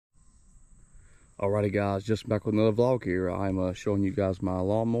Alrighty guys, just back with another vlog here. I'm showing you guys my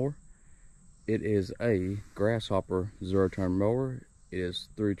lawnmower. It is a Grasshopper zero-turn mower. It is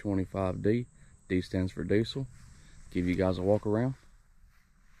 325D. D stands for diesel. Give you guys a walk around.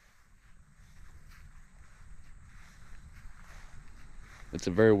 It's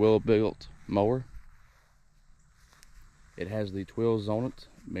a very well built mower. It has the twills on it.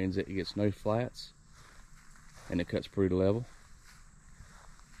 Means that it gets no flats and it cuts pretty level.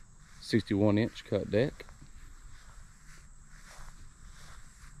 61-inch cut deck.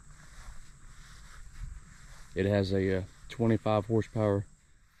 It has a 25 horsepower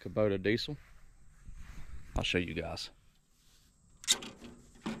Kubota diesel. I'll show you guys.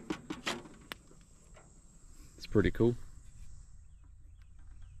 It's pretty cool.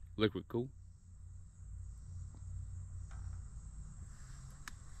 Liquid cool.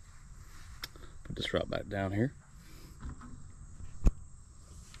 Put this right back down here.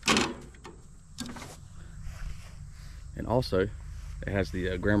 And also, it has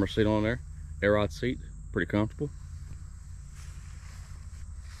the grandma seat on there, air ride seat, pretty comfortable.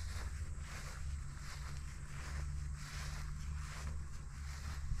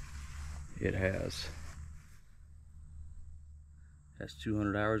 It has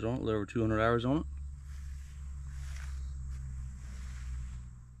 200 hours on it, a little over 200 hours on it.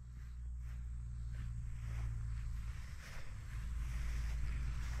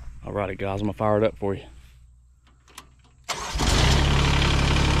 Alrighty guys, I'm gonna fire it up for you.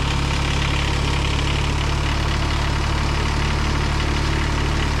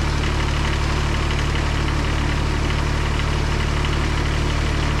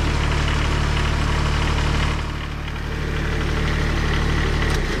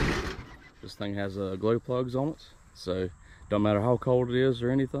 This thing has glow plugs on it, so don't matter how cold it is or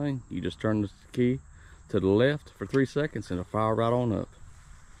anything, you just turn the key to the left for 3 seconds and it'll fire right on up.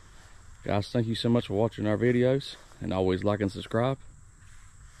 Guys, thank you so much for watching our videos, and always like and subscribe,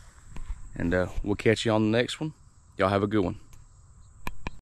 and we'll catch you on the next one. Y'all have a good one.